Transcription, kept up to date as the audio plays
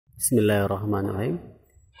Bismillahirrahmanirrahim.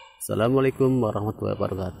 Assalamualaikum warahmatullahi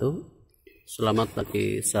wabarakatuh. Selamat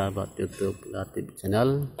pagi sahabat YouTube LATIF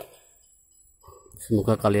channel.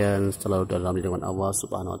 Semoga kalian selalu dalam lindungan Allah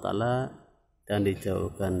Subhanahu wa taala dan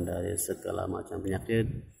dijauhkan dari segala macam penyakit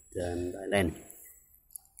dan lain-lain.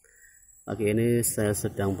 Pagi ini saya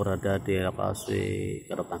sedang berada di lokasi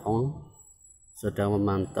Percetakan, sedang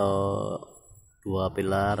memantau dua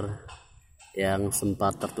pilar yang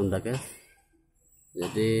sempat tertunda, guys.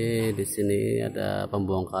 Jadi di sini ada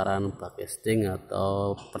pembongkaran Backesting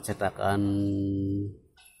atau percetakan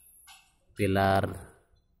pilar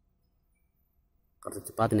kereta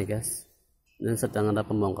cepat ini, guys. Dan sedang ada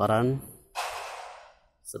pembongkaran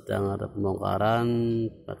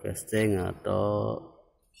Backesting atau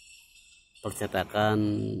percetakan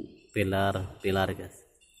pilar, guys.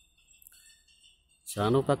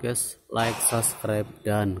 Jangan lupa, guys, like, subscribe,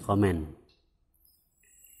 dan komen.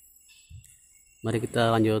 Mari kita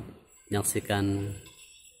lanjut menyaksikan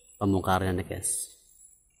pembongkarannya, guys.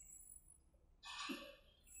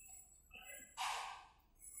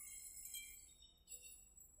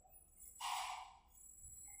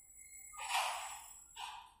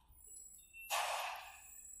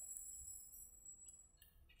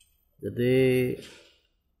 Jadi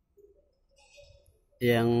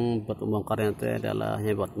yang buat pembongkaran itu adalah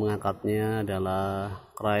yang buat mengangkatnya adalah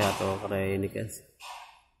kray ini, guys.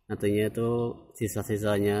 Nantinya itu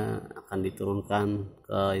sisa-sisanya akan diturunkan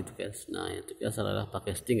ke itu, guys. Nah itu, guys, adalah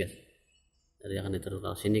Backesting, guys. Jadi akan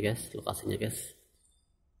diturunkan ke sini, guys, lokasinya, guys.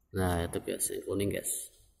 Nah itu, guys, yang kuning,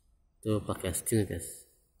 guys, itu Backesting, guys.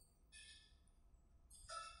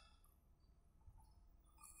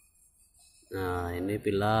 Nah ini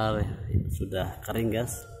pilar sudah kering,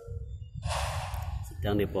 guys,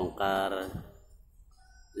 sedang dibongkar.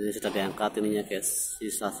 Ini sudah diangkat ininya, guys,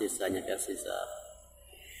 sisa-sisanya, guys,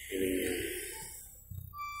 ini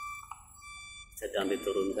sedang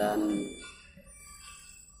diturunkan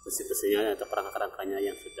besi-besinya atau kerangka-kerangkanya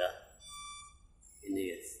yang sudah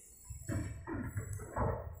ini, guys.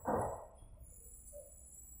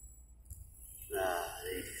 Nah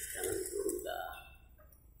ini sedang diturunkan.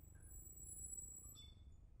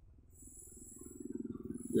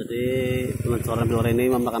 Jadi pengecoran pilar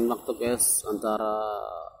ini memakan waktu, guys, antara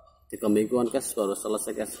 3 mingguan, guys, baru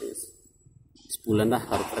selesai, guys. Sebulan lah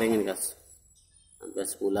baru kering ini, guys, sampai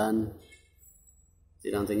sebulan.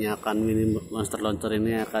 Jadi nantinya akan mini monster launcher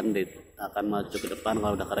ini akan maju ke depan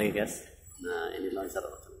kalau udah kering, guys. Nah ini launcher.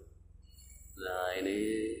 Nah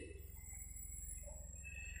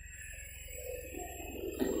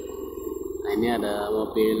ini ada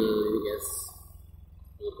mobil ini, guys,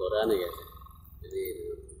 pengeboran, guys. Jadi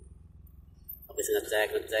habis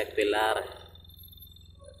ngecek pilar,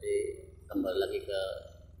 jadi kembali lagi ke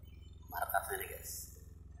markasnya nih, guys.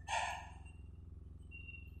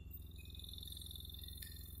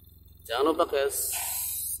 Jangan lupa, guys,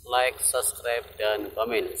 like, subscribe, dan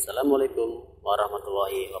komen. Assalamualaikum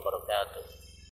warahmatullahi wabarakatuh.